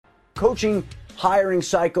coaching hiring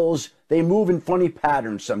cycles, they move in funny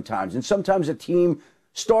patterns sometimes. And sometimes a team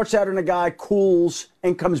starts out on a guy, cools,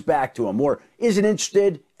 and comes back to him, or isn't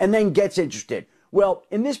interested and then gets interested. Well,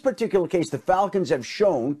 in this particular case, the Falcons have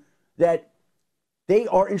shown that they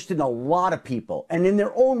are interested in a lot of people. And in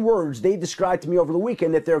their own words, they described to me over the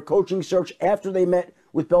weekend that their coaching search after they met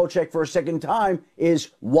with Belichick for a second time is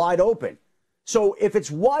wide open. So if it's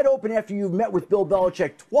wide open after you've met with Bill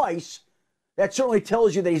Belichick twice, that certainly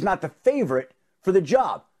tells you that he's not the favorite for the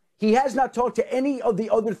job. He has not talked to any of the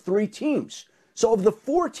other 3 teams. So of the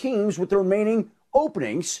 4 teams with the remaining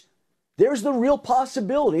openings, there's the real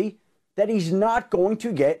possibility that he's not going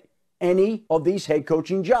to get any of these head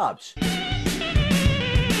coaching jobs.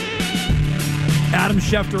 Adam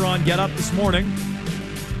Schefter on Get Up this morning.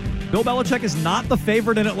 Bill Belichick is not the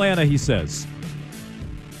favorite in Atlanta, he says.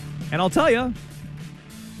 And I'll tell you,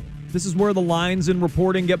 this is where the lines in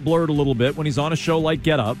reporting get blurred a little bit when he's on a show like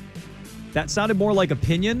Get Up. That sounded more like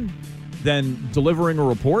opinion than delivering a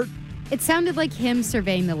report. It sounded like him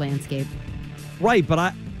surveying the landscape. Right,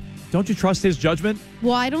 but don't you trust his judgment?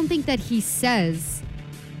 Well, I don't think that he says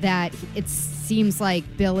that it seems like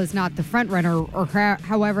Bill is not the front runner or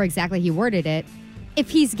however exactly he worded it, if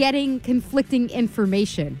he's getting conflicting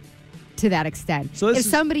information to that extent. So if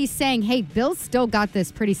somebody's saying, hey, Bill's still got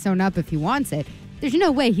this pretty sewn up if he wants it, there's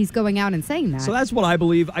no way he's going out and saying that. So that's what I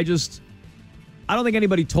believe. I don't think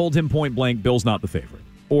anybody told him point blank, Bill's not the favorite.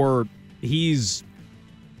 Or he's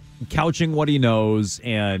couching what he knows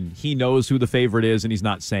and he knows who the favorite is and he's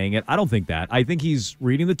not saying it. I don't think that. I think he's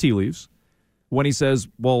reading the tea leaves when he says,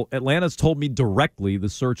 well, Atlanta's told me directly the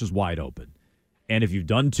search is wide open. And if you've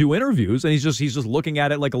done 2 interviews, and he's just looking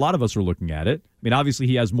at it like a lot of us are looking at it. I mean, obviously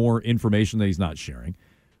he has more information that he's not sharing,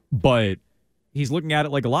 but he's looking at it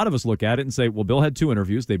like a lot of us look at it and say, well, Bill had 2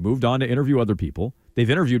 interviews. They've moved on to interview other people. They've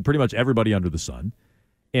interviewed pretty much everybody under the sun.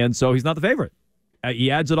 And so he's not the favorite.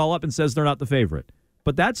 He adds it all up and says they're not the favorite.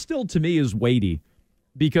 But that still, to me, is weighty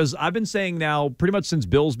because I've been saying now pretty much since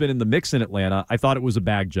Bill's been in the mix in Atlanta, I thought it was a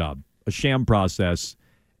bag job, a sham process.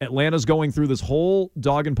 Atlanta's going through this whole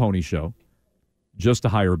dog and pony show just to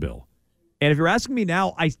hire Bill. And if you're asking me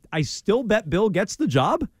now, I still bet Bill gets the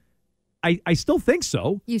job. I still think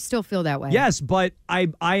so. You still feel that way? Yes, but I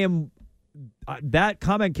am... that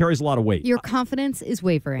comment carries a lot of weight. Your confidence is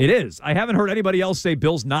wavering. It is. I haven't heard anybody else say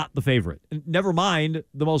Bill's not the favorite. Never mind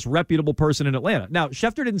the most reputable person in Atlanta. Now,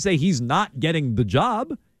 Schefter didn't say he's not getting the job.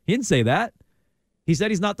 He didn't say that. He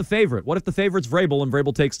said he's not the favorite. What if the favorite's Vrabel and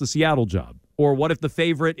Vrabel takes the Seattle job? Or what if the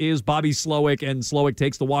favorite is Bobby Slowick and Slowick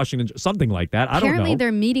takes the Washington job? Something like that. I don't know. Apparently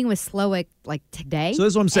they're meeting with Slowick like today. So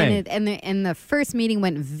this is what I'm saying. And the first meeting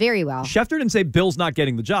went very well. Schefter didn't say Bill's not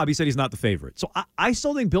getting the job. He said he's not the favorite. So I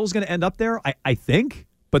still think Bill's going to end up there. I think.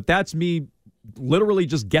 But that's me literally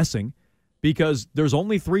just guessing because there's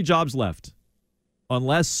only 3 jobs left.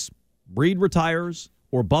 Unless Reed retires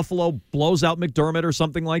or Buffalo blows out McDermott or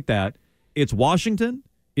something like that. It's Washington,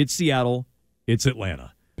 it's Seattle, it's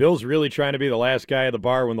Atlanta. Bill's really trying to be the last guy at the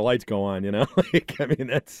bar when the lights go on, you know?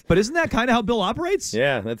 But isn't that kind of how Bill operates?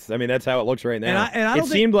 Yeah, that's how it looks right now. And I don't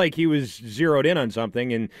seemed like he was zeroed in on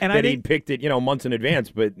something and that he'd picked it, months in advance,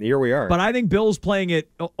 but here we are. But I think Bill's playing it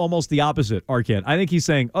almost the opposite, Arcand. I think he's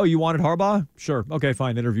saying, oh, you wanted Harbaugh? Sure. Okay,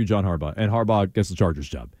 fine. Interview John Harbaugh. And Harbaugh gets the Chargers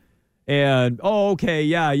job. And, oh, okay,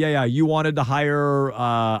 yeah. You wanted to hire,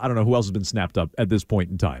 I don't know who else has been snapped up at this point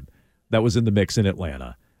in time. That was in the mix in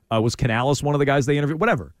Atlanta. Was Canales one of the guys they interviewed?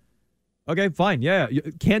 Whatever. Okay, fine. Yeah.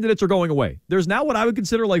 Candidates are going away. There's now what I would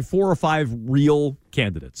consider like 4 or 5 real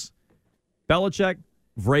candidates. Belichick,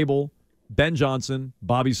 Vrabel, Ben Johnson,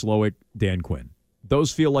 Bobby Slowick, Dan Quinn.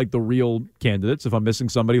 Those feel like the real candidates. If I'm missing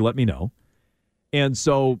somebody, let me know. And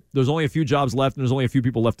so there's only a few jobs left, and there's only a few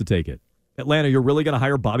people left to take it. Atlanta, you're really going to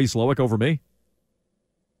hire Bobby Slowick over me?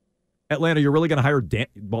 Atlanta, you're really going to hire Dan?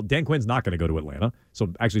 Well, Dan Quinn's not going to go to Atlanta,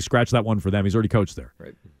 so actually scratch that one for them. He's already coached there.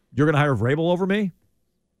 Right. You're going to hire Vrabel over me?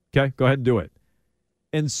 Okay, go ahead and do it.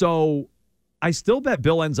 And so I still bet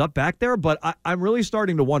Bill ends up back there, but I'm really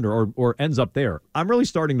starting to wonder, or ends up there. I'm really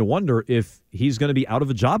starting to wonder if he's going to be out of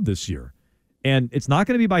a job this year. And it's not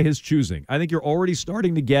going to be by his choosing. I think you're already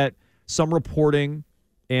starting to get some reporting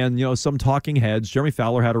and, some talking heads. Jeremy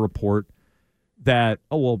Fowler had a report that,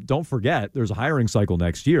 oh, well, don't forget, there's a hiring cycle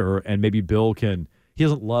next year, and maybe Bill he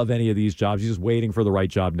doesn't love any of these jobs. He's just waiting for the right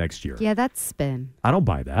job next year. Yeah, that's spin. I don't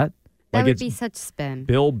buy that. That would be such spin.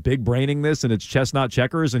 Bill big-braining this, and it's chestnut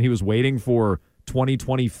checkers, and he was waiting for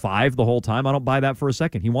 2025 the whole time. I don't buy that for a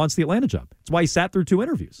second. He wants the Atlanta job. That's why he sat through 2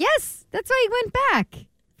 interviews. Yes, that's why he went back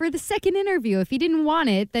for the second interview. If he didn't want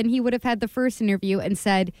it, then he would have had the first interview and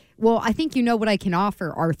said, well, I think you know what I can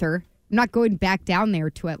offer, Arthur. I'm not going back down there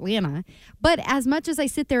to Atlanta. But as much as I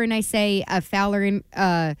sit there and I say a Fowler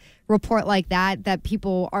report like that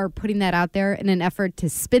people are putting that out there in an effort to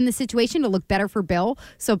spin the situation to look better for Bill,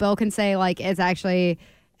 so Bill can say, like, it's actually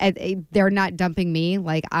they're not dumping me,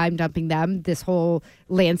 like I'm dumping them. This whole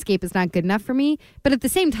landscape is not good enough for me. But at the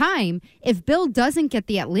same time, if Bill doesn't get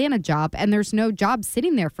the Atlanta job and there's no job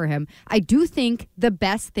sitting there for him, I do think the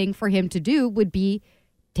best thing for him to do would be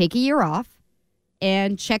take a year off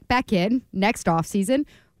and check back in next offseason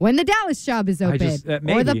when the Dallas job is open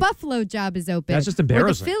or the Buffalo job is open. That's just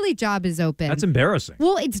embarrassing. Or the Philly job is open. That's embarrassing.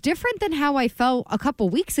 Well, it's different than how I felt a couple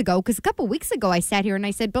weeks ago, because a couple weeks ago I sat here and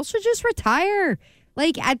I said, Bill should just retire.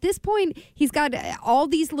 Like, at this point, he's got all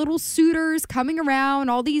these little suitors coming around,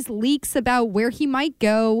 all these leaks about where he might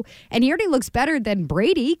go, and he already looks better than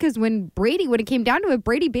Brady, because when it came down to it,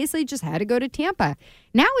 Brady basically just had to go to Tampa.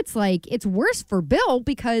 Now it's like, it's worse for Bill,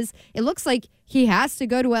 because it looks like he has to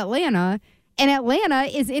go to Atlanta, and Atlanta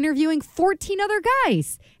is interviewing 14 other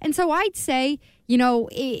guys. And so I'd say,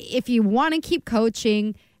 if you want to keep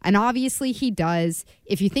coaching, and obviously he does,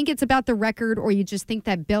 if you think it's about the record, or you just think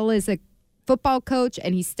that Bill is a football coach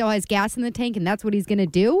and he still has gas in the tank and that's what he's going to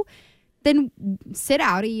do, then sit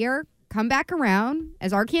out a year, come back around.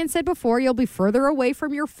 As Arcand said before, you'll be further away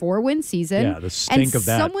from your 4-win season. Yeah, the stink of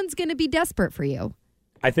that. And someone's going to be desperate for you.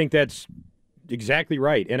 I think that's exactly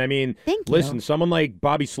right. And I mean, listen, someone like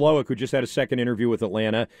Bobby Slowick, who just had a second interview with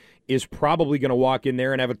Atlanta, is probably going to walk in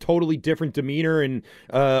there and have a totally different demeanor and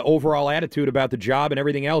overall attitude about the job and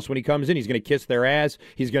everything else when he comes in. He's going to kiss their ass.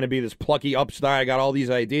 He's going to be this plucky upstart. I got all these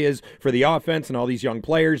ideas for the offense and all these young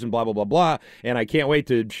players and blah, blah, blah, blah. And I can't wait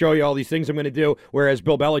to show you all these things I'm going to do. Whereas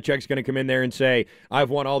Bill Belichick's going to come in there and say,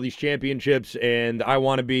 I've won all these championships and I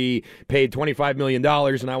want to be paid $25 million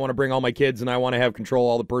and I want to bring all my kids and I want to have control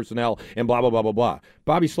of all the personnel and blah, blah, blah, blah, blah.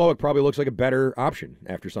 Bobby Slowick probably looks like a better option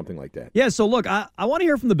after something like that. Yeah, so look, I want to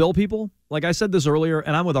hear from the Bill people. Like I said this earlier,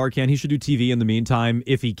 and I'm with Arcand. He should do TV in the meantime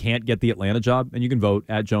if he can't get the Atlanta job, and you can vote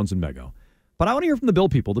at Jones and Mego. But I want to hear from the Bill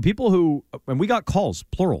people, the people who, and we got calls,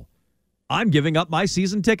 plural. I'm giving up my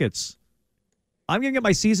season tickets. I'm giving up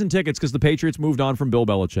my season tickets because the Patriots moved on from Bill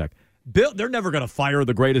Belichick. They're never going to fire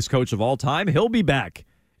the greatest coach of all time. He'll be back.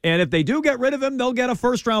 And if they do get rid of him, they'll get a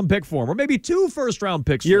first-round pick for him, or maybe 2 first-round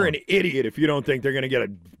picks You're for him. an idiot if you don't think they're going to get a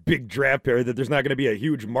big draft pick, that there's not going to be a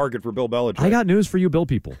huge market for Bill Belichick. I got news for you, Bill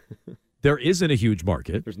people. There isn't a huge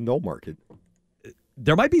market. There's no market.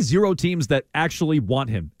 There might be 0 teams that actually want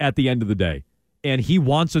him at the end of the day, and he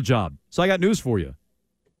wants a job. So I got news for you.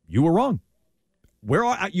 You were wrong.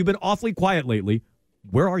 You've been awfully quiet lately.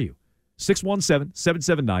 Where are you?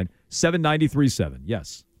 617-779-7937.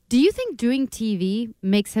 Yes. Do you think doing TV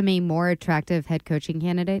makes him a more attractive head coaching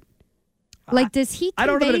candidate? Like, does he I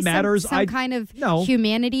don't know if it matters. some kind of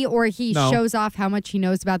humanity, or he shows off how much he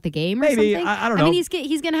knows about the game or Maybe. something? I don't know. I mean, he's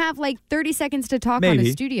going to have like 30 seconds to talk on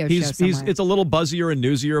a studio show somewhere. It's a little buzzier and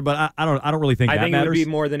newsier, but I don't really think that matters. I think it would be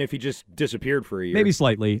more than if he just disappeared for a year. Maybe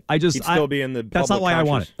slightly. He'd still be in the That's not why I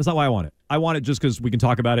want it. That's not why I want it. I want it just because we can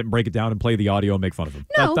talk about it and break it down and play the audio and make fun of him.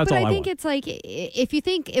 No, that's but all I think it's like,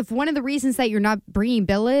 if one of the reasons that you're not bringing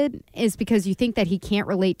Bill in is because you think that he can't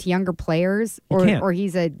relate to younger players, or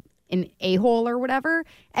he's an a-hole or whatever,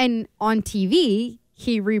 and on TV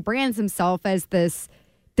he rebrands himself as this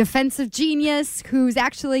defensive genius who's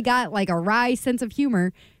actually got like a wry sense of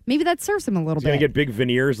humor, maybe that serves him a little bit. He's going to get big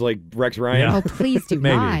veneers like Rex Ryan. Oh, please do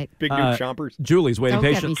not. Big new chompers. Julie's waiting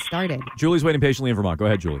patiently. Don't get me started. Julie's waiting patiently in Vermont. Go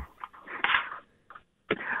ahead, Julie.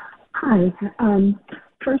 Hi.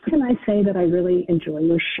 First, can I say that I really enjoy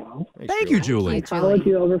your show? Thank you, Julie. I followed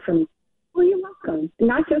you over from, well, you're welcome.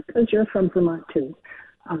 Not just because you're from Vermont, too.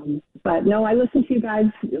 But no, I listened to you guys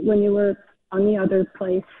when you were on the other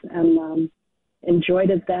place and enjoyed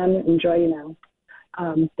it then, enjoy you now.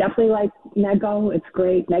 Definitely like Mego. It's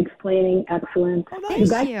great. Meg's planning, excellent. Oh, nice. You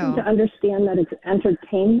guys seem to understand that it's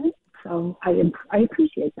entertainment, so I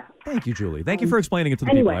appreciate that. Thank you, Julie. Thank you for explaining it to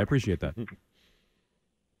the people. I appreciate that.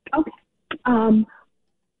 Okay.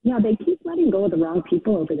 Yeah, they keep letting go of the wrong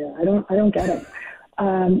people over there. I don't get it.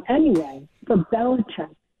 Anyway, for Belichick,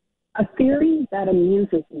 a theory that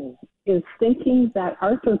amuses me is thinking that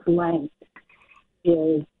Arthur Blank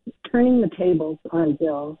is turning the tables on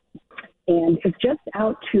Bill and is just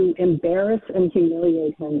out to embarrass and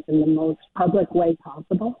humiliate him in the most public way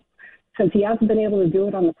possible, since he hasn't been able to do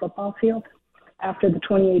it on the football field after the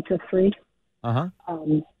 28-3.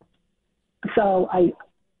 So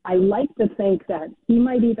I like to think that he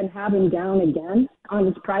might even have him down again on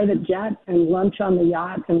his private jet and lunch on the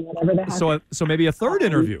yacht and whatever the heck. So maybe a third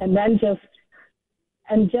interview. And then just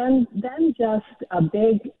a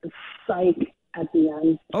big psych at the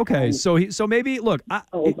end. Okay, so maybe look.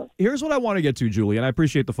 Over. Here's what I want to get to, Julie, and I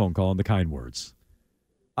appreciate the phone call and the kind words,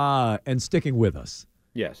 and sticking with us.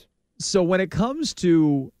 Yes. So when it comes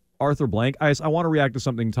to Arthur Blank, I want to react to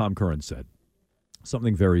something Tom Curran said,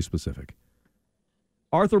 something very specific.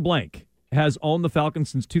 Arthur Blank has owned the Falcons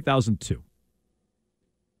since 2002.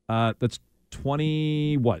 That's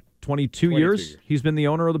 22 years he's been the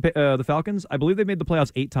owner of the Falcons. I believe they made the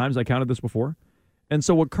playoffs 8 times. I counted this before. And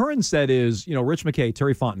so what Curran said is, Rich McKay,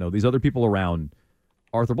 Terry Fontenot, these other people around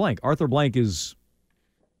Arthur Blank. Arthur Blank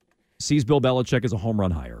sees Bill Belichick as a home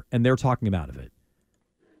run hire, and they're talking him out of it.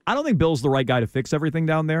 I don't think Bill's the right guy to fix everything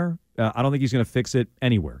down there. I don't think he's going to fix it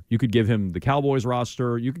anywhere. You could give him the Cowboys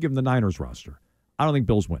roster. You could give him the Niners roster. I don't think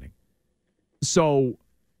Bill's winning. So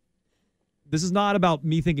this is not about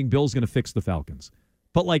me thinking Bill's going to fix the Falcons.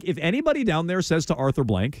 But, if anybody down there says to Arthur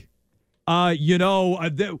Blank,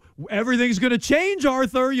 everything's going to change,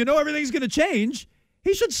 Arthur. Everything's going to change.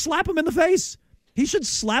 He should slap him in the face. He should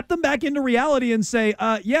slap them back into reality and say,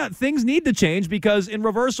 things need to change because in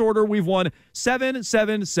reverse order, we've won 7,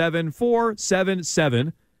 7, 7, 4, 7,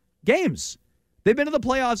 7 games. They've been to the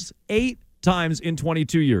playoffs 8 times in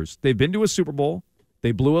 22 years. They've been to a Super Bowl.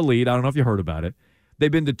 They blew a lead. I don't know if you heard about it.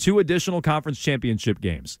 They've been to 2 additional conference championship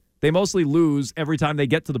games. They mostly lose every time they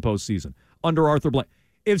get to the postseason under Arthur Blank.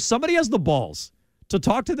 If somebody has the balls to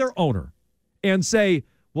talk to their owner and say,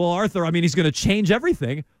 well, Arthur, he's going to change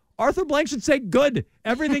everything, Arthur Blank should say, good,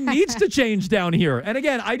 everything needs to change down here. And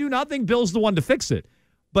again, I do not think Bill's the one to fix it.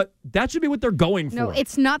 But that should be what they're going for. No,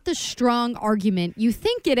 it's not the strong argument you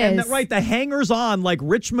think it is. And the hangers-on like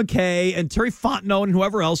Rich McKay and Terry Fontenot and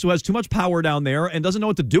whoever else who has too much power down there and doesn't know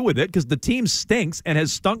what to do with it because the team stinks and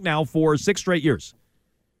has stunk now for 6 straight years.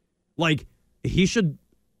 He should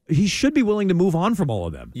be willing to move on from all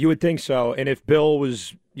of them. You would think so. And if Bill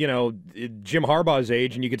was, Jim Harbaugh's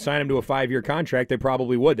age and you could sign him to a 5-year contract, they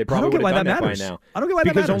probably would. They probably would have done that by now. I don't get why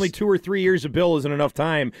that matters. Because only 2 or 3 years of Bill isn't enough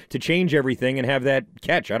time to change everything and have that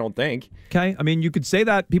catch, I don't think. Okay. You could say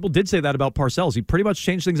that. People did say that about Parcells. He pretty much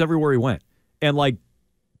changed things everywhere he went. And,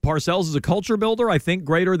 Parcells is a culture builder, I think,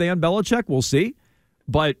 greater than Belichick. We'll see.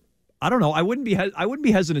 But I don't know. I wouldn't be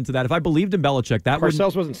hesitant to that. If I believed in Belichick,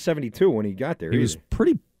 Parcells wasn't 72 when he got there. He was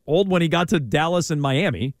pretty old when he got to Dallas and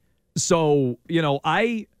Miami. So,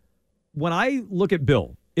 when I look at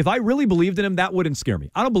Bill, if I really believed in him, that wouldn't scare me.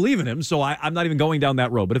 I don't believe in him, so I'm not even going down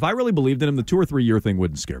that road. But if I really believed in him, the 2 or 3 year thing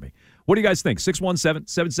wouldn't scare me. What do you guys think?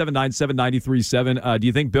 617-779-7937. Do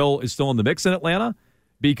you think Bill is still in the mix in Atlanta?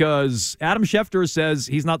 Because Adam Schefter says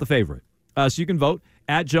he's not the favorite. So you can vote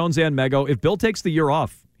at Jones and Mego. If Bill takes the year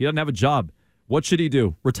off, he doesn't have a job, what should he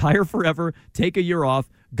do? Retire forever, take a year off,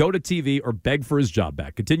 go to TV, or beg for his job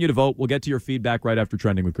back? Continue to vote. We'll get to your feedback right after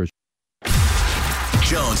Trending with Chris.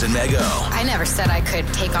 Jones and Mego. I never said I could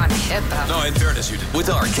take on a hippo. No, in fairness, you did. With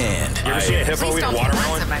Arcand. You ever seen a hippo eat a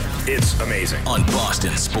watermelon? It's amazing. On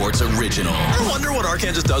Boston Sports Original. I wonder what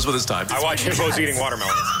Arcand just does with his time. I watch hippos eating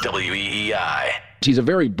watermelons. WEEI. He's a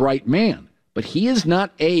very bright man, but he has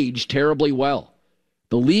not aged terribly well.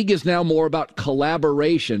 The league is now more about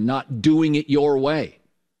collaboration, not doing it your way.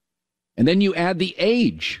 And then you add the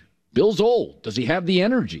age. Bill's old. Does he have the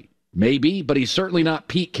energy? Maybe, but he's certainly not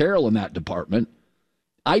Pete Carroll in that department.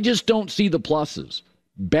 I just don't see the pluses.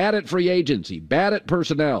 Bad at free agency, bad at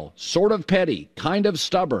personnel, sort of petty, kind of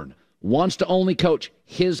stubborn, wants to only coach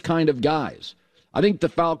his kind of guys. I think the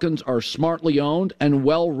Falcons are smartly owned and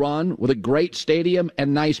well run with a great stadium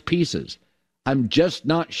and nice pieces. I'm just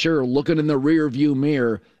not sure looking in the rearview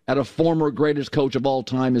mirror at a former greatest coach of all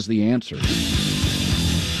time is the answer.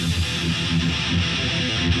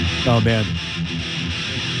 Oh, man.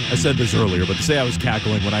 I said this earlier, but to say I was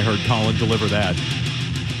cackling when I heard Colin deliver that.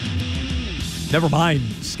 Never mind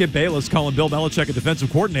Skip Bayless calling Bill Belichick a defensive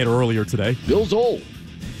coordinator earlier today. Bill's old.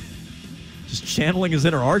 Just channeling his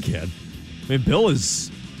inner Arcand.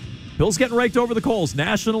 Bill's getting raked over the coals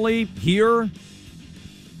nationally, here.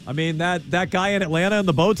 That guy in Atlanta in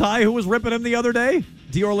the bow tie who was ripping him the other day,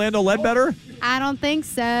 D'Orlando Ledbetter. I don't think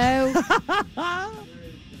so.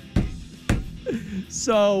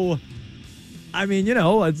 So,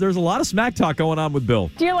 there's a lot of smack talk going on with Bill.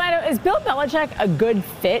 D'Orlando, is Bill Belichick a good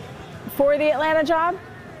fit for the Atlanta job?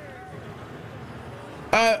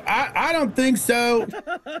 I don't think so.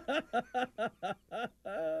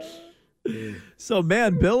 So,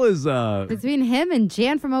 man, Bill is between him and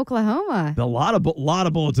Jan from Oklahoma. A lot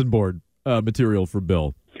of bulletin board material for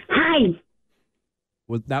Bill. Hi.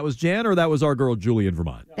 That was Jan, or that was our girl Julie in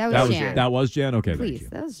Vermont? That was Jan. That was Jan. Okay, please, thank you.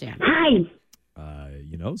 That was Jan. Hi.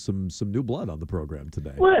 Some new blood on the program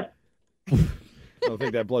today. What? I don't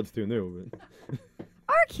think that blood's too new.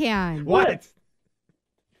 Arcand. What?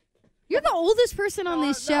 You're the oldest person on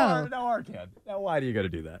this show. No, Arcand. Now, why do you got to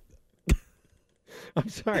do that? I'm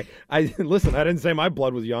sorry. Listen, I didn't say my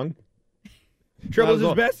blood was young. Trill is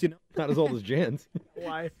his best, not as old as Jan's.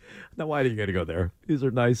 Why? Now, why do you got to go there? These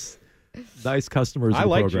are nice customers. I of the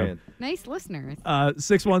like program. Jan. Nice listeners.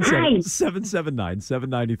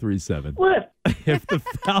 617-779-7937. What? If the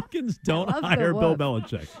Falcons don't I love the hire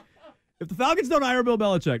Bill look.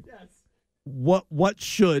 Belichick, what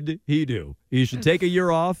should he do? He should take a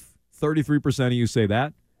year off. 33% of you say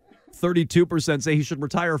that. 32% say he should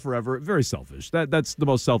retire forever. Very selfish. That's the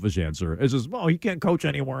most selfish answer. It's just, he can't coach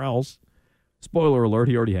anywhere else. Spoiler alert,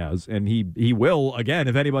 he already has. And he will, again,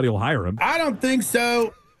 if anybody will hire him. I don't think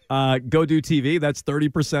so. Go do TV, that's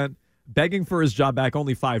 30%. Begging for his job back,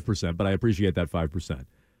 only 5%, but I appreciate that 5%.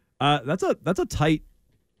 That's a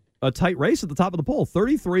tight race at the top of the poll.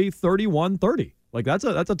 33, 31, 30. Like that's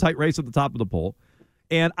a tight race at the top of the poll.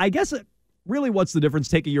 And I guess really what's the difference?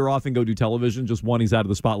 Take a year off and go do television. Just one, he's out of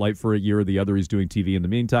the spotlight for a year. The other, he's doing TV in the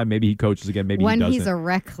meantime. Maybe he coaches again. Maybe he doesn't. He's a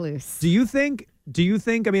recluse. Do you think,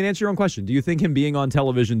 answer your own question. Do you think him being on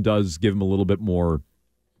television does give him a little bit more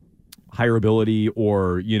hireability,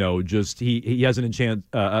 or, just he has a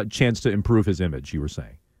chance to improve his image, you were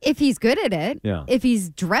saying? If he's good at it. Yeah. If he's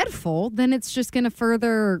dreadful, then it's just going to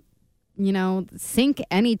further, sink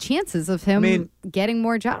any chances of him getting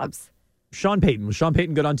more jobs. Sean Payton. Was Sean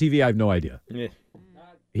Payton good on TV? I have no idea. Yeah.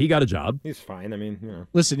 He got a job. He's fine.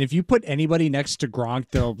 Listen, if you put anybody next to Gronk,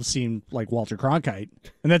 they'll seem like Walter Cronkite.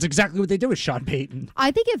 And that's exactly what they did with Sean Payton.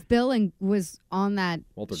 I think if Bill was on that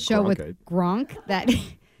show with Gronk,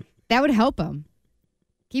 that would help him.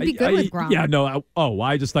 He'd be good with Gronk. Yeah, no.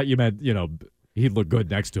 I just thought you meant, he'd look good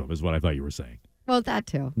next to him is what I thought you were saying. Well, that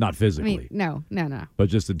too. Not physically. No. But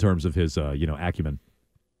just in terms of his, acumen,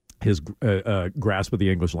 his grasp of the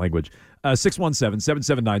English language.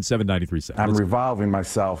 617-779-7937. I'm revolving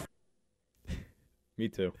myself. Me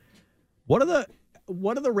too. What do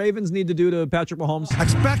the Ravens need to do to Patrick Mahomes?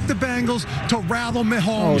 Expect the Bengals to rattle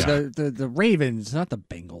Mahomes. The Ravens, not the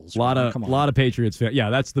Bengals. A lot of Patriots fans.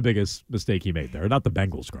 Yeah, that's the biggest mistake he made there. Not the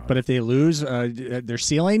Bengals, Gronk. But if they lose, their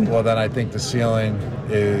ceiling? Well, then I think the ceiling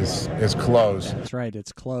is closed. That's right.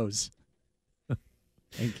 It's close.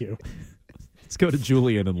 Thank you. Let's go to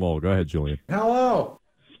Julian and Lowell. Go ahead, Julian. Hello.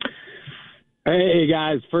 Hey,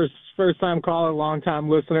 guys. First time caller, long time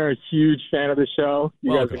listener, a huge fan of the show.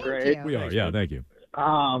 You Welcome. guys are great. We are. Yeah, thank you.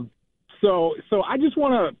 So I just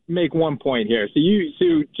want to make one point here. So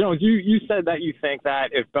Jones, you said that you think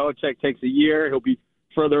that if Belichick takes a year, he'll be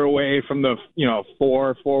further away from the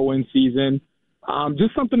 4-win season.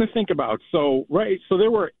 Just something to think about. So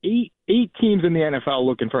there were eight teams in the NFL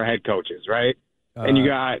looking for head coaches, right? And you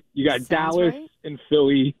got Dallas and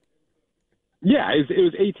Philly. Yeah, it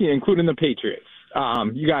was 18, including the Patriots.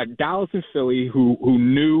 You got Dallas and Philly who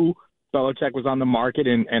knew Belichick was on the market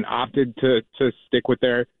and opted to stick with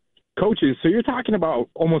their coaches. So you're talking about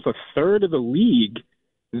almost a third of the league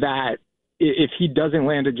that if he doesn't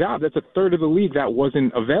land a job, that's a third of the league that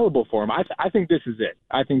wasn't available for him. I think this is it.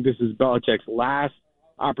 I think this is Belichick's last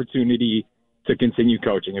opportunity to continue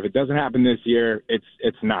coaching. If it doesn't happen this year,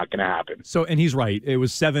 it's not going to happen. So, and he's right. It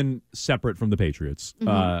was 7 separate from the Patriots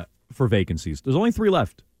for vacancies. There's only 3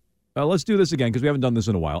 left. Let's do this again because we haven't done this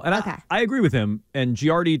in a while. And I agree with him. And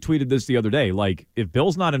Giardi tweeted this the other day. Like, if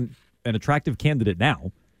Bill's not an attractive candidate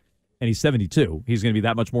now, and he's 72, he's going to be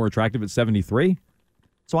that much more attractive at 73.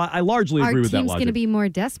 So I largely agree with that logic. Our team's going to be more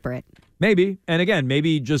desperate. Maybe. And again,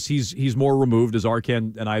 maybe just he's more removed, as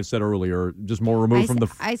Arcand and I have said earlier, just more removed from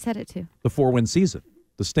I said it too. The 4-win season.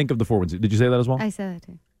 The stink of the 4-win season. Did you say that as well? I said that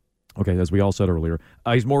too. Okay, as we all said earlier.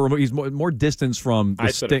 He's more removed. He's more distance from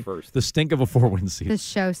the stink of a 4-win season. The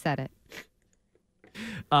show said it.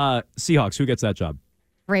 Seahawks, who gets that job?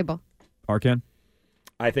 Vrabel. Arcand?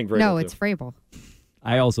 I think Vrabel. No, it's Vrabel.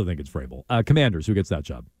 I also think it's Vrabel. Commanders, who gets that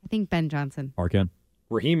job? I think Ben Johnson. Arcand?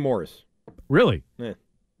 Raheem Morris. Really? Yeah.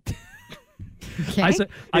 Okay.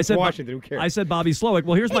 I said Washington. Who cares? I said Bobby Slowick.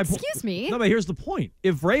 Well, here's my point. Excuse me. No, but here's the point.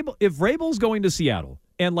 If Vrabel's going to Seattle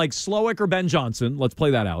and like Slowick or Ben Johnson, let's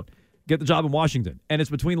play that out, get the job in Washington, and it's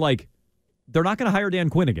between they're not going to hire Dan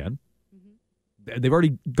Quinn again. Mm-hmm. They've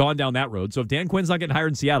already gone down that road. So if Dan Quinn's not getting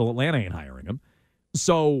hired in Seattle, Atlanta ain't hiring him.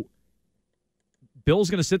 So Bill's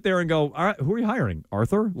going to sit there and go, all right, who are you hiring?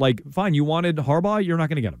 Arthur? Fine, you wanted Harbaugh, you're not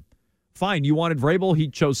going to get him. Fine, you wanted Vrabel, he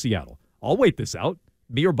chose Seattle. I'll wait this out.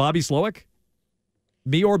 Me or Bobby Slowick?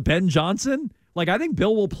 Me or Ben Johnson? I think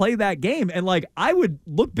Bill will play that game. And, I would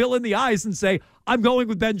look Bill in the eyes and say, I'm going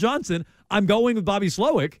with Ben Johnson. I'm going with Bobby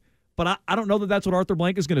Slowick. But I don't know that that's what Arthur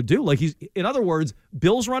Blank is going to do. In other words,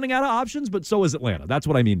 Bill's running out of options, but so is Atlanta. That's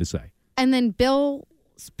what I mean to say. And then Bill's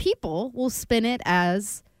people will spin it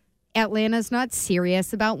as Atlanta's not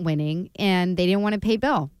serious about winning, and they didn't want to pay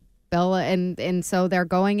Bill, and so they're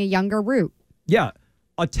going a younger route. Yeah,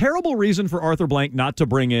 a terrible reason for Arthur Blank not to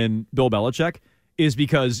bring in Bill Belichick is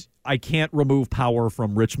because I can't remove power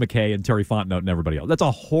from Rich McKay and Terry Fontenot and everybody else. That's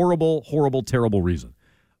a horrible, horrible, terrible reason.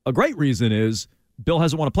 A great reason is Bill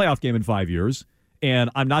hasn't won a playoff game in 5 years,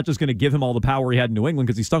 and I'm not just going to give him all the power he had in New England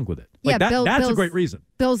because he stunk with it. That's a great reason.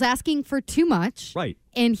 Bill's asking for too much. Right.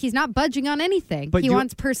 And he's not budging on anything. But he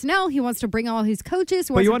wants personnel. He wants to bring all his coaches.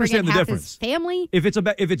 He wants you to bring in understand the half difference. his family. If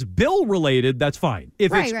it's Bill related, that's fine.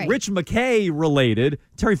 If it's Rich McKay related,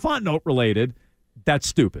 Terry Fontenot related, that's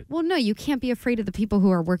stupid. Well, no, you can't be afraid of the people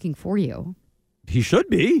who are working for you. He should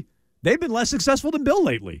be. They've been less successful than Bill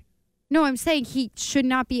lately. No, I'm saying he should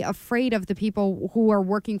not be afraid of the people who are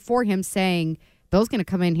working for him saying, Bill's going to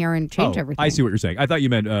come in here and change everything. I see what you're saying. I thought you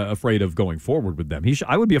meant afraid of going forward with them.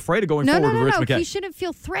 I would be afraid of going forward with Rich McKay. He shouldn't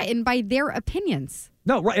feel threatened by their opinions.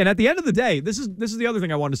 No, right. And at the end of the day, this is the other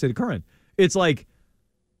thing I wanted to say to Curran. It's like,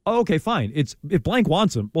 oh, okay, fine. If Blank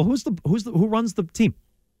wants him, well, who runs the team?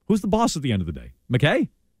 Who's the boss at the end of the day? McKay?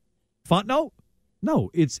 Fontenot?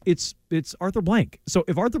 No, it's Arthur Blank. So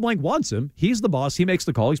if Arthur Blank wants him, he's the boss. He makes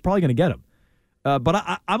the call. He's probably going to get him.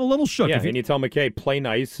 But I'm a little shook. Yeah, and you tell McKay, play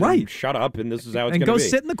nice, and shut up, and this is how it's going to be. And go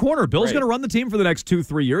sit in the corner. Bill's going to run the team for the next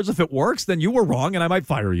 2-3 years. If it works, then you were wrong, and I might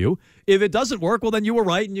fire you. If it doesn't work, well, then you were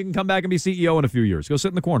right, and you can come back and be CEO in a few years. Go sit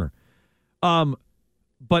in the corner.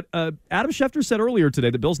 But Adam Schefter said earlier today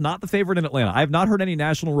that Bill's not the favorite in Atlanta. I have not heard any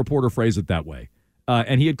national reporter phrase it that way.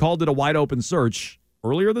 And he had called it a wide-open search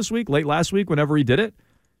earlier this week, late last week, whenever he did it.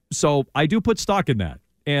 So I do put stock in that.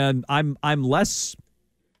 And I'm less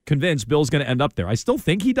convinced Bill's going to end up there. I still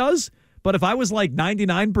think he does, but if I was like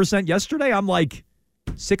 99% yesterday, I'm like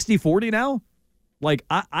 60-40 now. Like,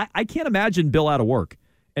 I can't imagine Bill out of work.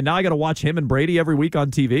 And now I got to watch him and Brady every week on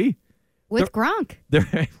TV. With Gronk.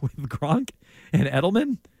 With Gronk and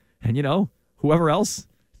Edelman and, whoever else.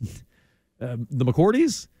 The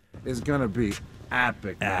McCourties. It's going to be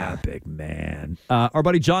epic, man. Epic, man. Our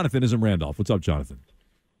buddy Jonathan is in Randolph. What's up, Jonathan?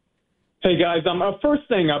 Hey, guys. First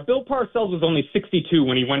thing, Bill Parcells was only 62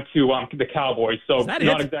 when he went to the Cowboys, so not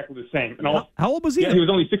exactly the same. And how old was he? Yeah, he was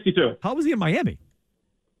only 62. How was he in Miami?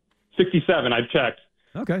 67, I've checked.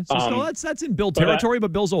 Okay, so still, that's in Bill territory,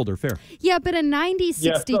 but Bill's older. Fair. Yeah, but a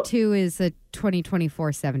 90-62 is a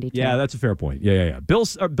 2024-72. Yeah, that's a fair point. Yeah. Bill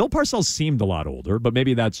Parcells seemed a lot older, but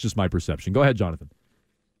maybe that's just my perception. Go ahead, Jonathan.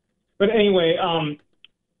 But anyway,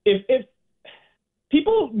 if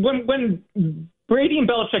people, when Brady and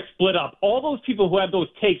Belichick split up, all those people who had those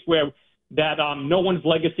takes where that no one's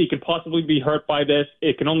legacy can possibly be hurt by this,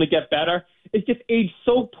 it can only get better, it just aged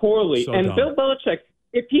so poorly. So and dumb. Bill Belichick,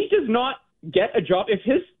 if he does not get a job, if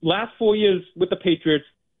his last 4 years with the Patriots,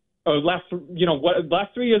 or last 3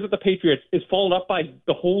 years with the Patriots is followed up by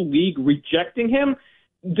the whole league rejecting him,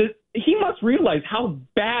 he must realize how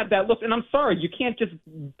bad that looks. And I'm sorry, you can't just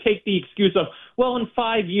take the excuse of, well, in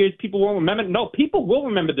 5 years, people won't remember. No, people will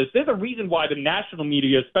remember this. There's a reason why the national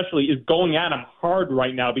media especially is going at him hard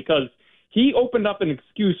right now, because he opened up an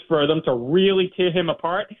excuse for them to really tear him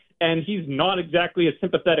apart, and he's not exactly a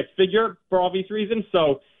sympathetic figure for obvious reasons.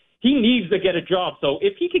 So he needs to get a job. So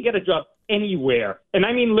if he could get a job anywhere, and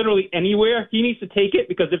I mean literally anywhere, he needs to take it,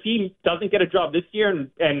 because if he doesn't get a job this year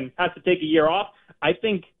and has to take a year off, I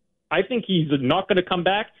think he's not going to come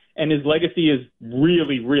back, and his legacy is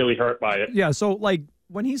really, really hurt by it. Yeah, so like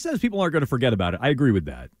when he says people aren't going to forget about it, I agree with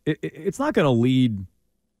that. It's not going to lead,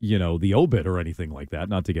 the obit or anything like that,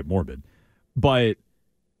 not to get morbid. But,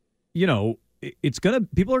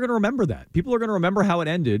 people are going to remember that. People are going to remember how it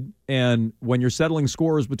ended. And when you're settling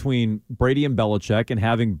scores between Brady and Belichick and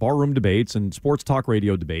having barroom debates and sports talk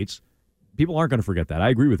radio debates, people aren't going to forget that. I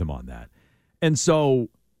agree with him on that. And so,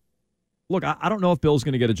 look, I don't know if Bill's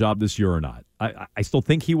going to get a job this year or not. I still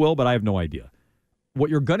think he will, but I have no idea. What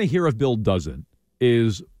you're going to hear if Bill doesn't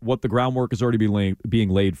is what the groundwork is already being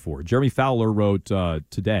laid for. Jeremy Fowler wrote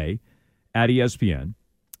today at ESPN,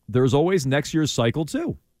 there's always next year's cycle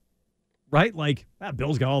too. Right? Like,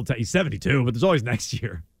 Bill's got all the time. He's 72, but there's always next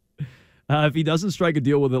year. If he doesn't strike a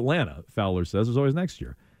deal with Atlanta, Fowler says, there's always next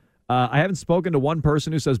year. I haven't spoken to one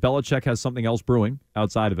person who says Belichick has something else brewing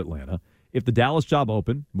outside of Atlanta. If the Dallas job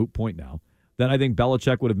opened, moot point now, then I think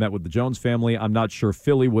Belichick would have met with the Jones family. I'm not sure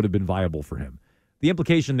Philly would have been viable for him. The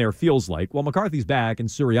implication there feels like, well, McCarthy's back and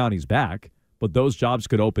Sirianni's back, but those jobs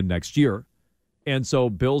could open next year. And so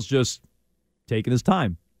Bill's just taking his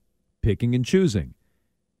time, picking and choosing.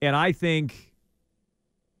 And I think,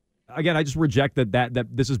 again, I just reject that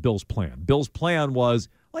this is Bill's plan. Bill's plan was,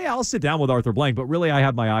 well, yeah, I'll sit down with Arthur Blank, but really I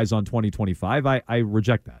have my eyes on 2025. I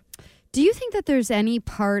reject that. Do you think that there's any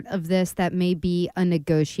part of this that may be a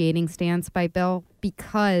negotiating stance by Bill?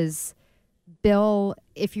 Because Bill,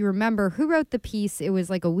 if you remember, who wrote the piece? It was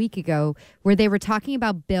like a week ago where they were talking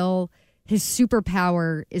about Bill. His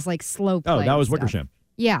superpower is like slow play. Oh, that was stuff. Wickersham.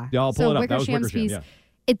 Yeah. Yeah, I'll pull it up. That was Wickersham's Wickersham, piece. yeah.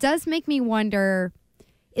 It does make me wonder,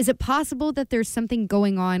 is it possible that there's something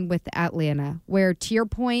going on with Atlanta where, to your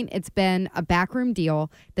point, it's been a backroom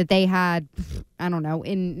deal that they had, I don't know,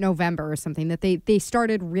 in November or something, that they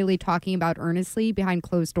started really talking about earnestly behind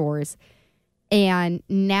closed doors. And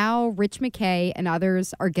now Rich McKay and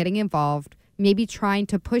others are getting involved, maybe trying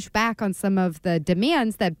to push back on some of the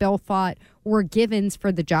demands that Bill thought were givens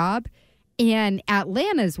for the job. And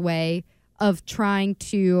Atlanta's way of trying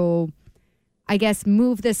to, I guess,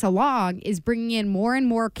 move this along is bringing in more and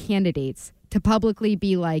more candidates to publicly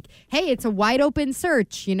be like, hey, it's a wide open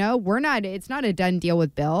search. You know, it's not a done deal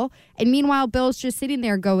with Bill. And meanwhile, Bill's just sitting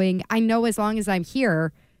there going, I know as long as I'm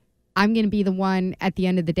here, I'm going to be the one at the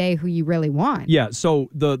end of the day who you really want. Yeah. So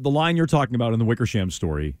the line you're talking about in the Wickersham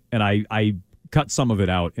story, and I cut some of it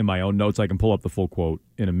out in my own notes. I can pull up the full quote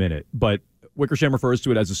in a minute, but Wickersham refers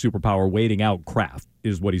to it as a superpower waiting out Kraft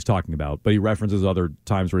is what he's talking about, but he references other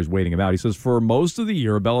times where he's waiting him out. He says, for most of the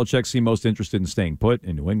year, Belichick seemed most interested in staying put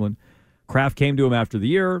in New England. Kraft came to him after the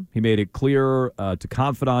year. He made it clear to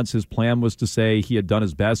confidants his plan was to say he had done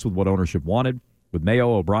his best with what ownership wanted. With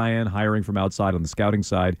Mayo, O'Brien, hiring from outside on the scouting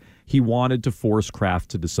side, he wanted to force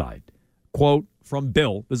Kraft to decide. Quote from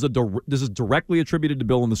Bill, this is directly attributed to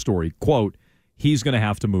Bill in the story, quote, he's going to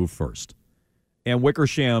have to move first. And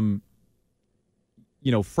Wickersham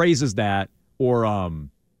phrases that or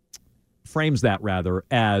frames that rather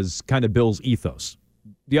as kind of Bill's ethos.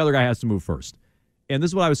 The other guy has to move first. And this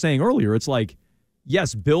is what I was saying earlier. It's like,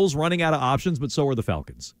 yes, Bill's running out of options, but so are the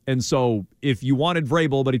Falcons. And so if you wanted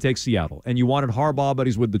Vrabel, but he takes Seattle, and you wanted Harbaugh, but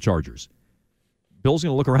he's with the Chargers, Bill's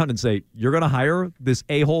going to look around and say, you're going to hire this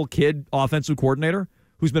a-hole kid offensive coordinator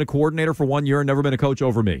who's been a coordinator for 1 year and never been a coach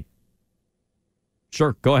over me.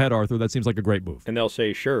 Sure, go ahead, Arthur. That seems like a great move. And they'll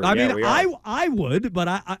say, sure. I yeah, mean, we are. I would, but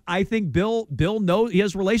I think Bill knows he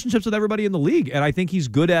has relationships with everybody in the league, and I think he's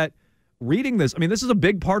good at reading this. I mean, this is a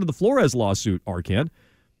big part of the Flores lawsuit, Arcand.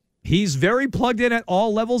 He's very plugged in at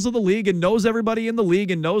all levels of the league and knows everybody in the league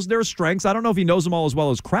and knows their strengths. I don't know if he knows them all as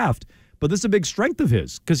well as Kraft, but this is a big strength of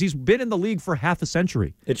his because he's been in the league for half a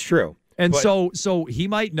century. It's true. And so he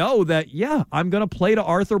might know that, yeah, I'm going to play to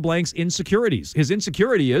Arthur Blank's insecurities. His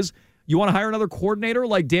insecurity is, you want to hire another coordinator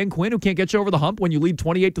like Dan Quinn who can't get you over the hump when you lead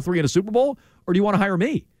 28-3 in a Super Bowl, or do you want to hire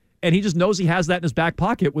me? And he just knows he has that in his back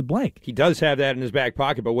pocket with Blank. He does have that in his back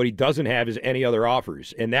pocket, but what he doesn't have is any other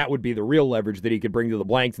offers. And that would be the real leverage that he could bring to the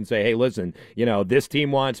Blanks and say, hey, listen, this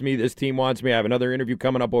team wants me, this team wants me, I have another interview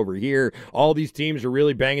coming up over here. All these teams are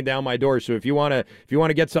really banging down my door. So if you want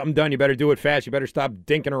to get something done, you better do it fast. You better stop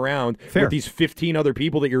dinking around with these 15 other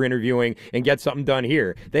people that you're interviewing and get something done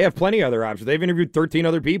here. They have plenty of other options. They've interviewed 13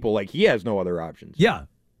 other people. Like, he has no other options. Yeah.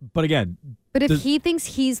 But again, but if he thinks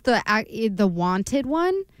he's the wanted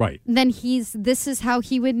one, right, then this is how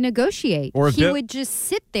he would negotiate. Or he would just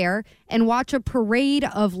sit there and watch a parade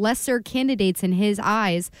of lesser candidates in his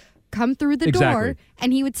eyes come through the door,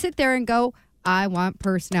 and he would sit there and go, I want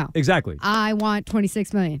personnel. Exactly. I want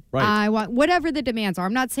 $26 million. Right. I want whatever the demands are.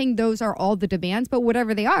 I'm not saying those are all the demands, but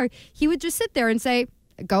whatever they are, he would just sit there and say,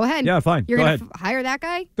 go ahead. Yeah, fine. You're going to hire that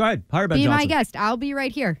guy? Go ahead. Hire Ben Be Johnson. my guest. I'll be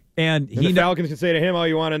right here. And the Falcons can say to him, "Oh,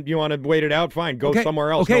 you want to wait it out? Fine, go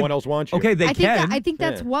somewhere else. No one else wants you." Okay, they can. I think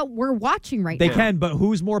that's what we're watching right now. They can, but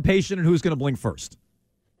who's more patient and who's going to blink first?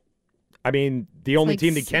 I mean, the only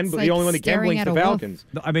team that can, the only one that can blink is the Falcons.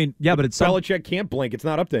 I mean, yeah, but it's Belichick can't blink. It's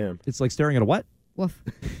not up to him. It's like staring at a what? Wolf.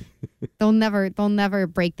 They'll never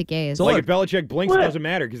break the gaze. So if Belichick blinks, it doesn't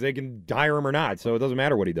matter because they can hire him or not. So it doesn't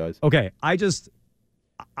matter what he does. Okay,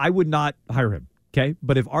 I would not hire him. Okay,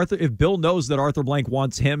 but if Bill knows that Arthur Blank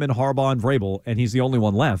wants him and Harbaugh and Vrabel, and he's the only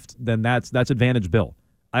one left, then that's advantage Bill.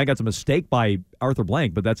 I think that's a mistake by Arthur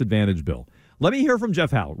Blank, but that's advantage Bill. Let me hear from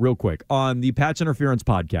Jeff Howe real quick on the Patch Interference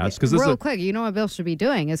podcast. Real quick, you know what Bill should be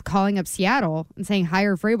doing is calling up Seattle and saying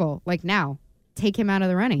hire Vrabel like now, take him out of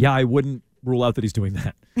the running. Yeah, I wouldn't rule out that he's doing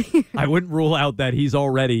that. I wouldn't rule out that he's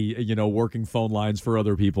already working phone lines for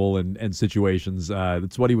other people and situations.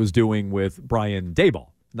 That's what he was doing with Brian Daboll.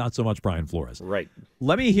 Not so much Brian Flores. Right.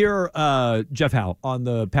 Let me hear Jeff Howe on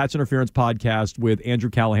the Patch Interference podcast with Andrew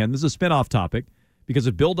Callahan. This is a spinoff topic because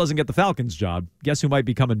if Bill doesn't get the Falcons job, guess who might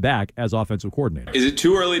be coming back as offensive coordinator? Is it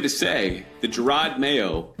too early to say that Gerard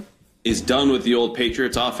Mayo is done with the old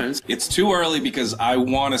Patriots offense? It's too early because I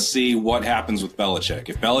want to see what happens with Belichick.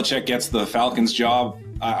 If Belichick gets the Falcons job,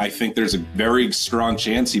 I think there's a very strong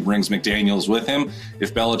chance he brings McDaniels with him.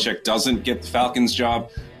 If Belichick doesn't get the Falcons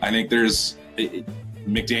job, I think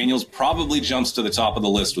McDaniels probably jumps to the top of the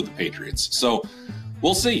list with the Patriots. So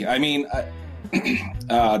we'll see. I mean,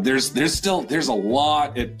 there's a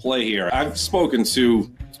lot at play here. I've spoken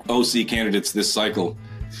to OC candidates this cycle,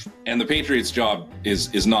 and the Patriots job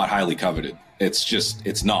is not highly coveted.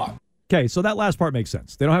 It's not. Okay, so that last part makes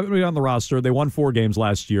sense. They don't have anybody on the roster. They won 4 games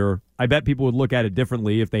last year. I bet people would look at it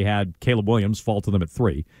differently if they had Caleb Williams fall to them at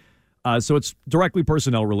 3. So it's directly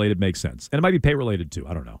personnel related, makes sense. And it might be pay related too.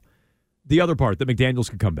 I don't know. The other part, that McDaniels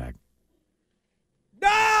could come back.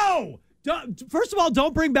 No! First of all,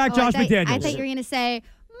 don't bring back Josh McDaniels. I thought you were going to say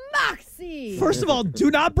Moxie. First of all,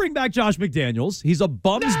 do not bring back Josh McDaniels. He's a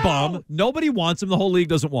bum's bum. Nobody wants him. The whole league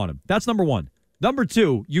doesn't want him. That's number 1. Number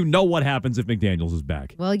 2, you know what happens if McDaniels is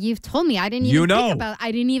back. Well, you've told me. I didn't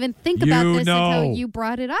even think about this until you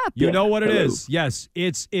brought it up. You know what it is. Yes,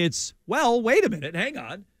 it's well, wait a minute. Hang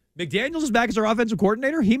on. McDaniels is back as our offensive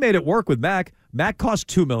coordinator. He made it work with Mac. Mac cost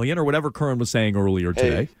 $2 million or whatever Curran was saying earlier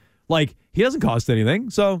today. Like, he doesn't cost anything.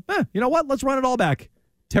 So, you know what? Let's run it all back.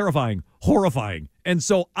 Terrifying. Horrifying. And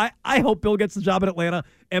so I hope Bill gets the job in Atlanta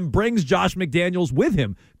and brings Josh McDaniels with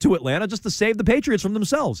him to Atlanta just to save the Patriots from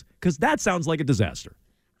themselves, because that sounds like a disaster.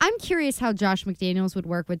 I'm curious how Josh McDaniels would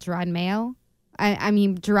work with Gerard Mayo. I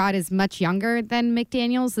mean, Gerard is much younger than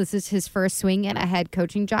McDaniels. This is his first swing at a head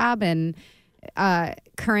coaching job, and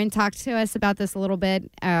Curran talked to us about this a little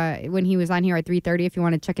bit when he was on here at 3:30, if you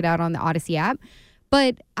want to check it out on the Odyssey app.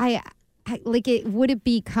 But would it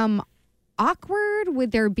become awkward?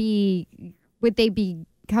 Would they be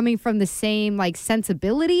coming from the same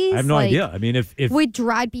sensibilities? I have no idea. I mean, if would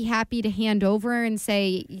Gerard be happy to hand over and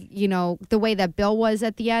say, the way that Bill was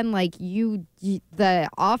at the end, the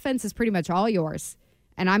offense is pretty much all yours,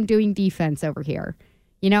 and I'm doing defense over here.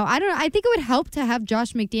 I don't know. I think it would help to have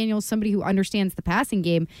Josh McDaniels, somebody who understands the passing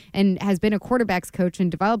game and has been a quarterbacks coach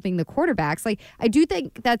and developing the quarterbacks. I do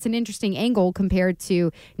think that's an interesting angle compared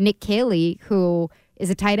to Nick Caley, who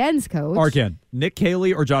is a tight ends coach. Arcand, Nick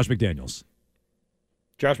Caley or Josh McDaniels?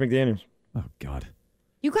 Josh McDaniels. Oh, God.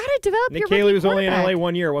 You got to develop Nick your Caley was only in quarterback. LA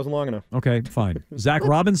 1 year. It wasn't long enough. Okay, fine. Zach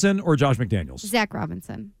Robinson or Josh McDaniels? Zach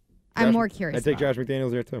Robinson. I'm more curious. I'd take Josh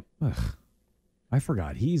McDaniels there, too. Ugh. I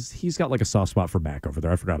forgot. He's got a soft spot for Mac over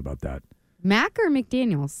there. I forgot about that. Mac or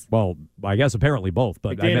McDaniels? Well, I guess apparently both.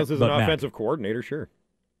 But McDaniels is an Mac. offensive coordinator, sure.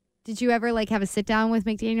 Did you ever have a sit down with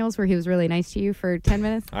McDaniels where he was really nice to you for 10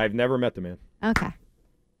 minutes? I've never met the man. Okay.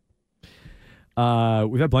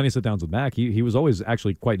 We've had plenty of sit downs with Mac. He was always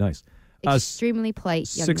actually quite nice. Extremely polite.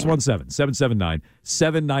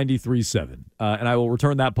 617-779-7937. And I will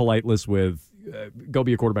return that politeness with go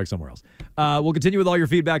be a quarterback somewhere else. We'll continue with all your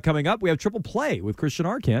feedback coming up. We have Triple Play with Christian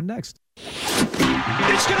Arcand next.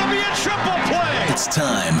 It's going to be a triple play. It's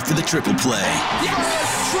time for the triple play.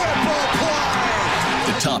 Yes! Triple play.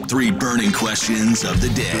 The top 3 burning questions of the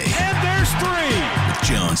day. And there's 3. With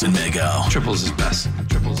Jones and Mego. Triples is best.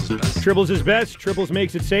 Triples is best. Triples is best. Triples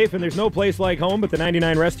makes it safe, and there's no place like home, but the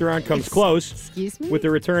 99 restaurant comes close. Excuse me? With the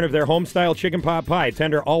return of their home-style chicken pot pie.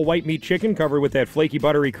 Tender all-white meat chicken covered with that flaky,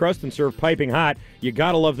 buttery crust and served piping hot. You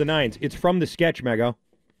gotta love the 9s. It's from the sketch, Mego.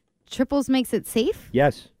 Triples makes it safe?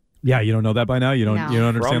 Yes. Yeah, you don't know that by now? You don't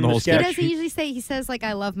understand the whole sketch? He doesn't usually say, he says,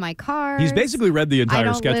 I love my car. He's basically read the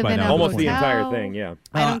entire sketch by now. Almost the entire thing, yeah.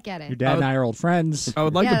 I don't get it. Your dad and I are old friends. I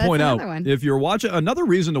would like to point out, if you're watching, another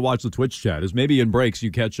reason to watch the Twitch chat is maybe in breaks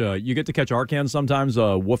you get to catch Arcand sometimes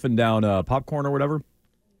woofing down popcorn or whatever.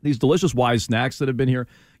 These delicious Wise snacks that have been here,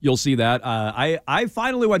 you'll see that. I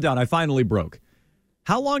finally went down. I finally broke.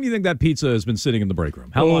 How long do you think that pizza has been sitting in the break room?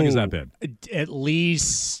 How long has that been? At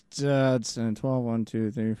least 12, 1, 2,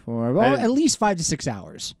 3, 4. Well, at least 5 to 6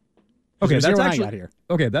 hours. Okay, that's actually got here.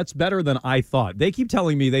 Okay, that's better than I thought. They keep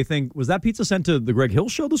telling me they think, was that pizza sent to the Greg Hill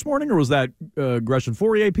show this morning, or was that Gresham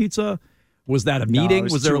Fourier pizza? Was that a meeting?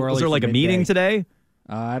 No, was there like a meeting today?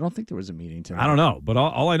 I don't think there was a meeting today. I don't know, but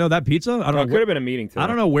all I know, that pizza, I don't know. It could have been a meeting today. I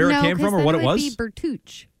don't know where it came from or what it was. Be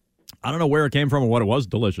Bertucci. I don't know where it came from or what it was.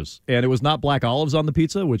 Delicious. And it was not black olives on the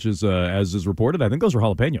pizza, which is, as is reported, I think those are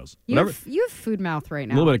jalapenos. You have food mouth right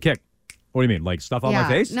now. A little bit of kick. What do you mean? Like stuff on my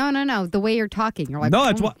face? No. The way you're talking. You're like,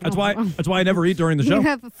 no, that's why I never eat during the show. You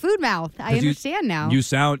have a food mouth. I understand now. You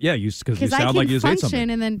sound, because you sound like you just ate something. I can function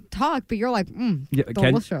and then talk, but you're like,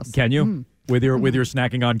 delicious. Can you? with your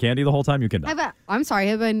snacking on candy the whole time? You cannot. I'm sorry.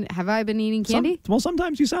 Have I been eating candy?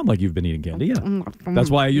 Sometimes you sound like you've been eating candy. Yeah, that's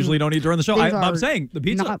why I usually don't eat during the show. I'm saying the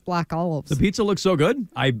pizza, not black olives. The pizza looks so good.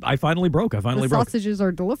 I finally broke. The sausages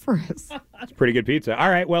are delicious. It's pretty good pizza. All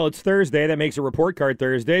right, well, it's Thursday. That makes a report card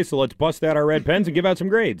Thursday. So let's bust out our red pens and give out some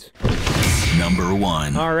grades. Number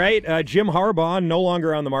 1. All right, Jim Harbaugh, no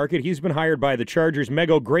longer on the market. He's been hired by the Chargers.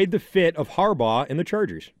 Mego, grade the fit of Harbaugh in the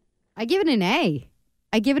Chargers. I give it an A.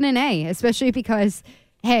 Especially because,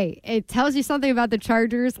 hey, it tells you something about the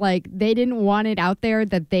Chargers. Like, they didn't want it out there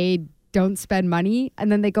that they don't spend money,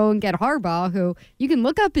 and then they go and get Harbaugh, who you can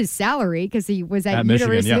look up his salary because he was at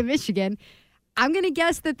University of Michigan. I'm going to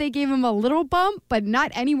guess that they gave him a little bump, but not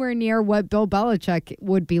anywhere near what Bill Belichick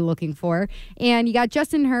would be looking for. And you got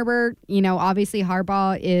Justin Herbert. Obviously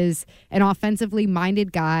Harbaugh is an offensively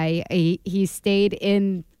minded guy. He stayed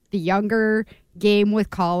in the younger game with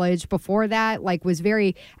college. Before that, was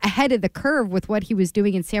very ahead of the curve with what he was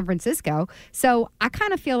doing in San Francisco. So I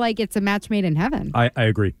kind of feel like it's a match made in heaven. I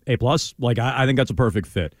agree. A+. I think that's a perfect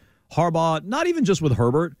fit. Harbaugh, not even just with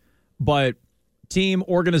Herbert, but team,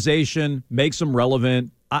 organization, makes him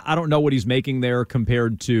relevant. I don't know what he's making there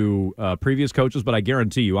compared to previous coaches, but I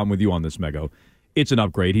guarantee you, I'm with you on this, Mego. It's an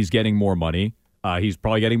upgrade. He's getting more money. He's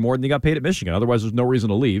probably getting more than he got paid at Michigan. Otherwise, there's no reason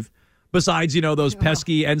to leave. Besides, those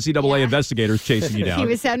pesky NCAA investigators chasing you down. He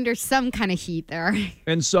was under some kind of heat there.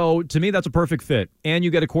 And so, to me, that's a perfect fit. And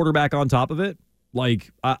you get a quarterback on top of it.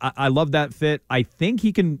 I love that fit. I think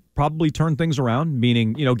he can probably turn things around,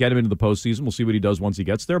 meaning, get him into the postseason. We'll see what he does once he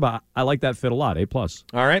gets there, but I like that fit a lot. A+. All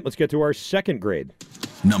right, let's get to our second grade.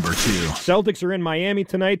 Number 2. Celtics are in Miami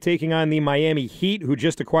tonight, taking on the Miami Heat, who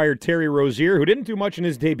just acquired Terry Rozier, who didn't do much in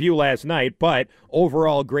his debut last night, but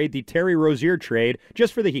overall grade the Terry Rozier trade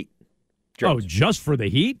just for the Heat. Jones. Oh, just for the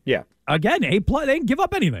Heat? Yeah. Again, A+. They didn't give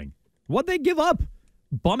up anything. What'd they give up?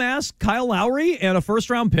 Bum-ass Kyle Lowry and a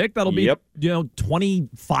first-round pick that'll be,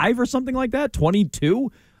 25 or something like that,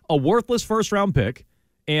 22, a worthless first-round pick,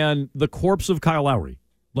 and the corpse of Kyle Lowry.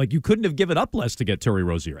 You couldn't have given up less to get Terry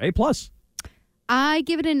Rozier. A+. I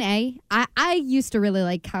give it an A. I used to really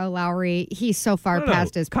like Kyle Lowry. He's so far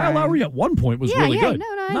past his prime. Kyle Lowry at one point was really good.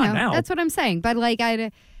 I know. Now. That's what I'm saying. But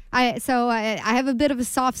I have a bit of a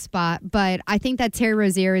soft spot, but I think that Terry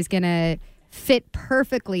Rozier is going to fit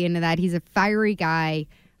perfectly into that. He's a fiery guy.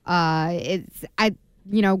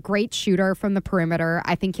 Great shooter from the perimeter.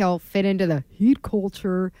 I think he'll fit into the Heat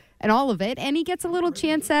culture and all of it. And he gets a little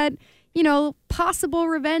chance at, possible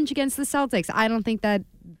revenge against the Celtics. I don't think that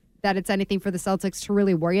it's anything for the Celtics to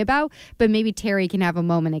really worry about, but maybe Terry can have a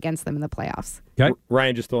moment against them in the playoffs. Okay.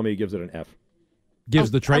 Ryan just told me he gives it an F.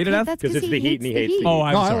 Gives the trade an F? Because it's the Heat and he hates the Heat. Oh,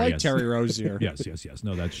 I'm sorry. I like Terry Rozier. Yes.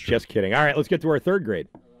 No, that's true. Just kidding. All right, let's get to our third grade.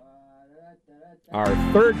 Our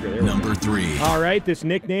third grade. Number 3. All right, this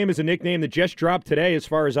nickname is a nickname that just dropped today as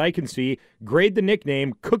far as I can see. Grade the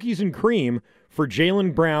nickname Cookies and Cream for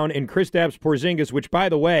Jaylen Brown and Kristaps Porzingis, which, by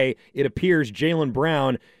the way, it appears Jaylen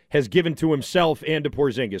Brown has given to himself and to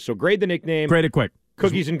Porzingis. So grade the nickname. Grade it quick.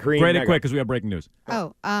 Cookies and Cream. Grade it quick because we have breaking news.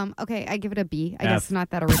 Oh, okay. I give it a B. I guess not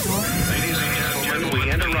that original. Ladies and gentlemen,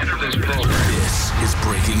 we interrupt this program. This is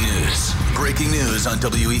breaking news. Breaking news on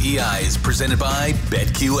WEEI is presented by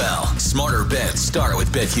BetQL. Smarter bets start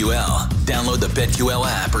with BetQL. Download the BetQL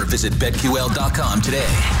app or visit BetQL.com today.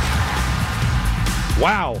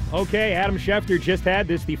 Wow. Okay, Adam Schefter just had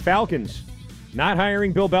this. The Falcons not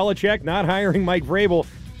hiring Bill Belichick, not hiring Mike Vrabel.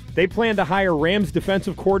 They plan to hire Rams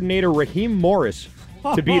defensive coordinator Raheem Morris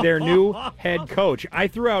to be their new head coach. I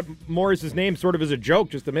threw out Morris's name sort of as a joke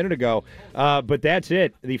just a minute ago, but that's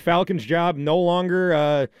it. The Falcons' job no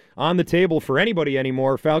longer on the table for anybody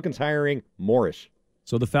anymore. Falcons hiring Morris.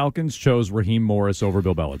 So the Falcons chose Raheem Morris over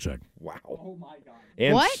Bill Belichick. Wow. Oh, my God.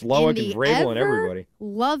 And Slowick and Vrabel and everybody.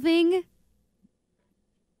 Loving.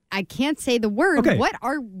 I can't say the word. Okay. What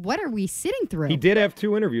are we sitting through? He did have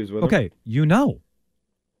 2 interviews with him. Okay,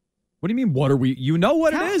 What do you mean, what are we? You know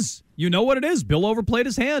what it is. You know what it is. Bill overplayed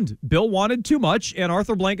his hand. Bill wanted too much, and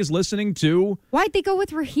Arthur Blank is listening to... Why'd they go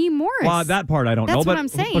with Raheem Morris? That part I don't know. That's what I'm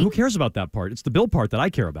saying. But who cares about that part? It's the Bill part that I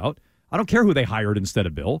care about. I don't care who they hired instead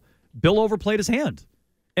of Bill. Bill overplayed his hand.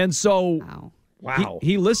 And so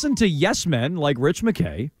he listened to yes men like Rich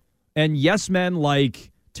McKay and yes men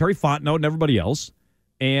like Terry Fontenot and everybody else,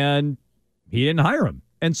 and he didn't hire him.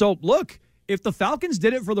 And so, look, if the Falcons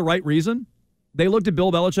did it for the right reason... They looked at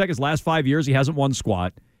Bill Belichick his last 5 years. He hasn't won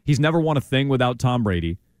squat. He's never won a thing without Tom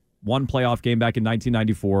Brady. One playoff game back in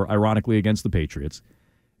 1994, ironically, against the Patriots.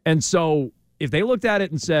 And so if they looked at it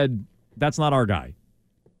and said, that's not our guy,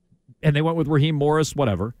 and they went with Raheem Morris,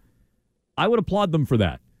 whatever, I would applaud them for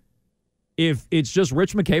that. If it's just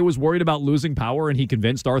Rich McKay was worried about losing power and he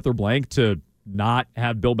convinced Arthur Blank to not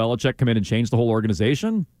have Bill Belichick come in and change the whole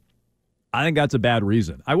organization, I think that's a bad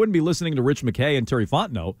reason. I wouldn't be listening to Rich McKay and Terry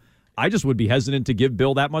Fontenot. I just would be hesitant to give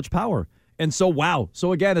Bill that much power. And so, wow.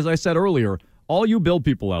 So again, as I said earlier, all you Bill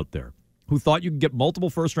people out there who thought you could get multiple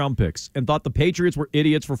first-round picks and thought the Patriots were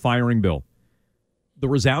idiots for firing Bill, the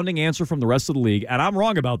resounding answer from the rest of the league, and I'm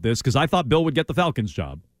wrong about this because I thought Bill would get the Falcons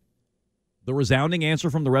job. The resounding answer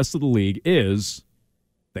from the rest of the league is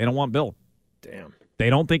they don't want Bill. Damn. They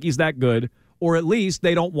don't think he's that good, or at least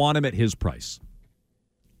they don't want him at his price.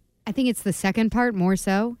 I think it's the second part more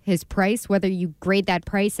so, his price, whether you grade that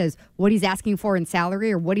price as what he's asking for in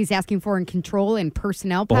salary or what he's asking for in control and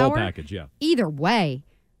personnel power. The whole package, yeah. Either way,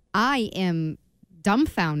 I am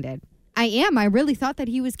dumbfounded. I am. I really thought that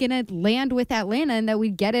he was going to land with Atlanta and that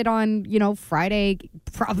we'd get it on, Friday,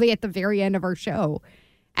 probably at the very end of our show.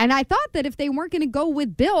 And I thought that if they weren't going to go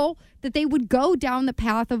with Bill, that they would go down the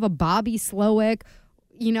path of a Bobby Slowick,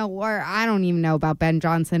 or I don't even know about Ben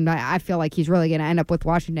Johnson. I feel like he's really going to end up with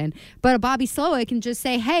Washington. But a Bobby Slowick can just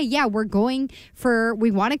say, hey, yeah, we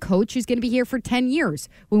want a coach who's going to be here for 10 years.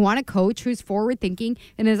 We want a coach who's forward-thinking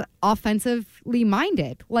and is offensively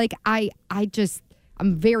minded.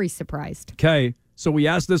 I'm very surprised. Okay, so we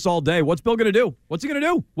asked this all day. What's Bill going to do? What's he going to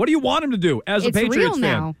do? What do you want him to do as a Patriots fan?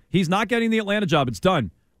 Now. He's not getting the Atlanta job. It's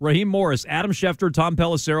done. Raheem Morris, Adam Schefter, Tom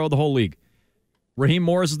Pelissero, the whole league. Raheem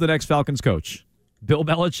Morris is the next Falcons coach. Bill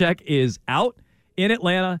Belichick is out in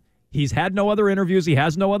Atlanta. He's had no other interviews. He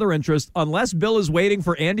has no other interest unless Bill is waiting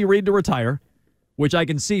for Andy Reid to retire, which I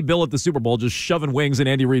can see Bill at the Super Bowl just shoving wings in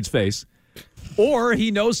Andy Reid's face. Or he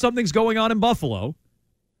knows something's going on in Buffalo.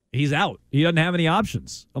 He's out. He doesn't have any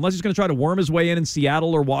options unless he's going to try to worm his way in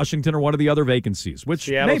Seattle or Washington or one of the other vacancies. Which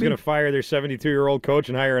Seattle's going to fire their 72-year-old coach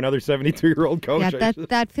and hire another 72-year-old coach. Yeah,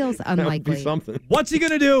 that feels unlikely. That would be something. What's he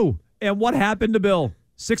going to do? And what happened to Bill?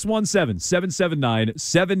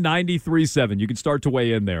 617-779-7937. You can start to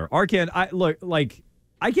weigh in there. Arcand,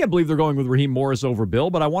 I can't believe they're going with Raheem Morris over Bill,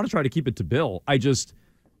 but I want to try to keep it to Bill. I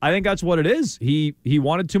think that's what it is. He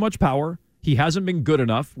wanted too much power. He hasn't been good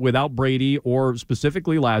enough without Brady or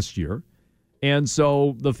specifically last year. And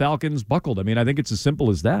so the Falcons buckled. I mean, I think it's as simple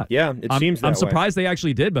as that. Yeah, seems that way. I'm surprised they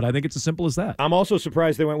actually did, but I think it's as simple as that. I'm also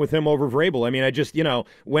surprised they went with him over Vrabel. I mean,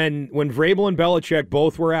 when Vrabel and Belichick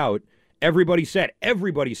both were out, everybody said,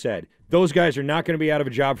 those guys are not going to be out of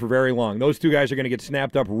a job for very long. Those two guys are going to get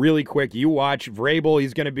snapped up really quick. You watch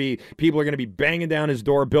Vrabel, people are going to be banging down his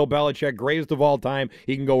door. Bill Belichick, greatest of all time.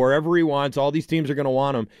 He can go wherever he wants. All these teams are going to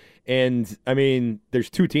want him. And, I mean,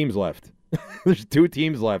 there's two teams left. There's two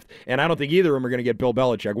teams left. And I don't think either of them are going to get Bill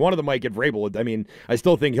Belichick. One of them might get Vrabel. I mean, I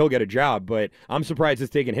still think he'll get a job, but I'm surprised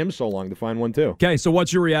it's taken him so long to find one, too. Okay, so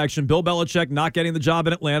what's your reaction? Bill Belichick not getting the job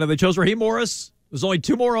in Atlanta. They chose Raheem Morris. There's only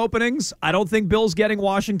two more openings. I don't think Bill's getting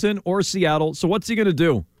Washington or Seattle. So what's he going to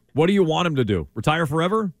do? What do you want him to do? Retire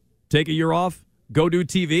forever? Take a year off? Go do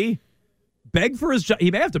TV? Beg for his job?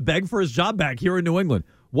 He may have to beg for his job back here in New England.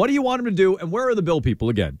 What do you want him to do? And where are the Bill people,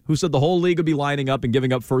 again, who said the whole league would be lining up and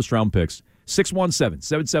giving up first-round picks?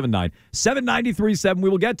 617-779-7937. We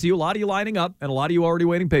will get to you. A lot of you lining up and a lot of you already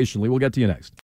waiting patiently. We'll get to you next.